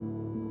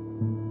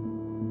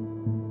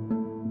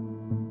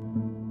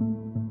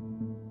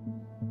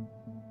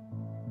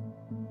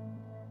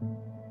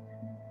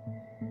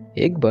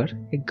एक बार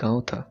एक गांव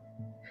था।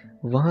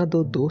 वहाँ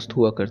दो दोस्त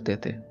हुआ करते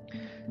थे।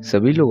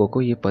 सभी लोगों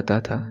को ये पता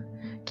था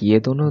कि ये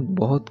दोनों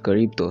बहुत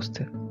करीब दोस्त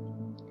थे।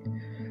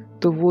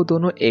 तो वो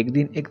दोनों एक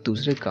दिन एक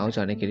दूसरे गांव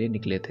जाने के लिए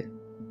निकले थे।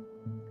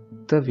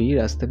 तभी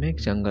रास्ते में एक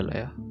जंगल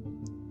आया।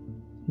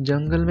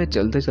 जंगल में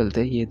चलते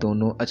चलते ये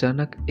दोनों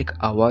अचानक एक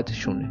आवाज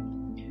सुने।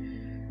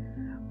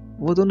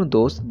 वो दोनों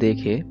दोस्त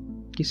देखे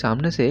कि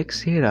सामने से एक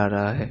शेर आ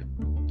रहा है।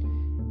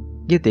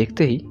 ये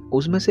देखते ही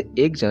उसमें से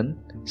एक जन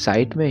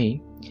साइड में ही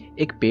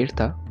एक पेड़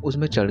था,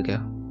 उसमें चढ़ गया।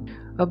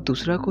 अब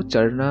दूसरा को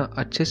चढ़ना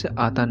अच्छे से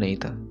आता नहीं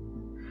था।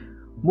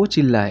 वो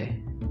चिल्लाए,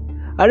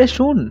 अरे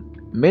सुन,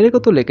 मेरे को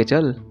तो लेके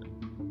चल।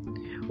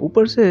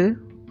 ऊपर से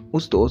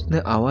उस दोस्त ने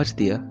आवाज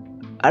दिया,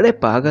 अरे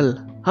पागल,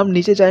 हम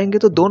नीचे जाएंगे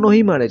तो दोनों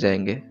ही मारे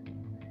जाएंगे।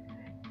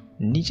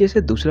 नीचे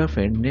से दूसरा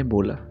फ्रेंड ने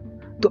बोला,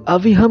 तो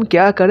अभी हम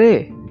क्या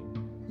करें?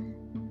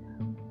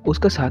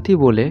 उसका साथी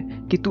बोले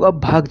कि तू अब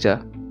भाग जा।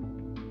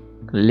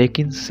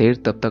 लेकिन शेर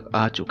तब तक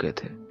आ चुके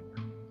थे।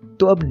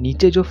 तो अब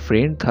नीचे जो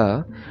फ्रेंड था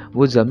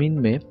वो जमीन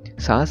में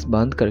सांस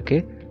बांध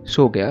करके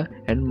सो गया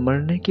एंड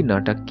मरने की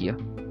नाटक किया।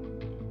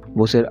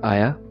 वो शेर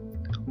आया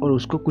और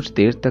उसको कुछ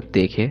देर तक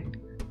देखे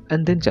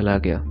एंड देन चला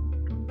गया।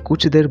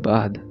 कुछ देर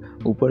बाद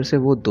ऊपर से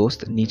वो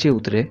दोस्त नीचे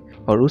उतरे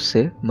और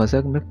उससे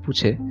मजाक में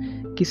पूछे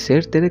कि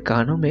शेर तेरे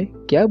कानों में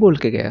क्या बोल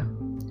के गया?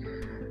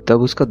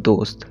 तब उसका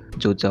दोस्त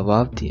जो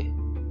जवाब दिए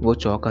वो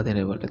चौंका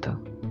देने वाला था।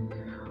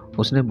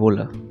 उसने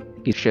बोला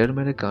कि शेर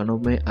मेरे कानों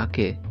में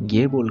आके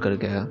ये बोल कर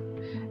गया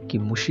कि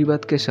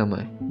मुसीबत के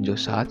समय जो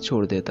साथ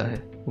छोड़ देता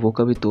है वो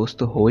कभी दोस्त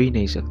तो हो ही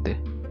नहीं सकते।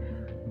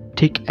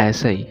 ठीक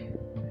ऐसा ही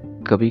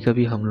कभी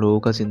कभी हम लोगों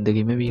का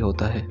ज़िंदगी में भी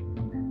होता है।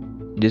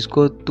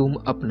 जिसको तुम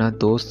अपना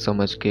दोस्त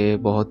समझ के,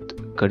 बहुत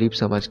करीब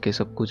समझ के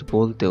सब कुछ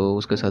बोलते हो,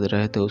 उसके साथ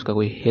रहते हो, उसका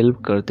कोई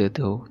हेल्प कर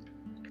देते हो।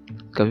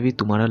 कभी भी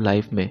तुम्हारा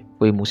लाइफ में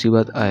कोई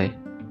मुसीबत आए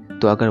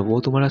तो अगर वो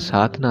तुम्हारा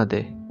साथ ना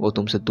दे, वो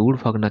तुमसे दूर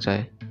भागना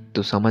चाहे,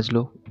 तो समझ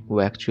लो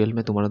वो एक्चुअल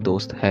में तुम्हारा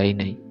दोस्त है ही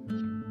नहीं।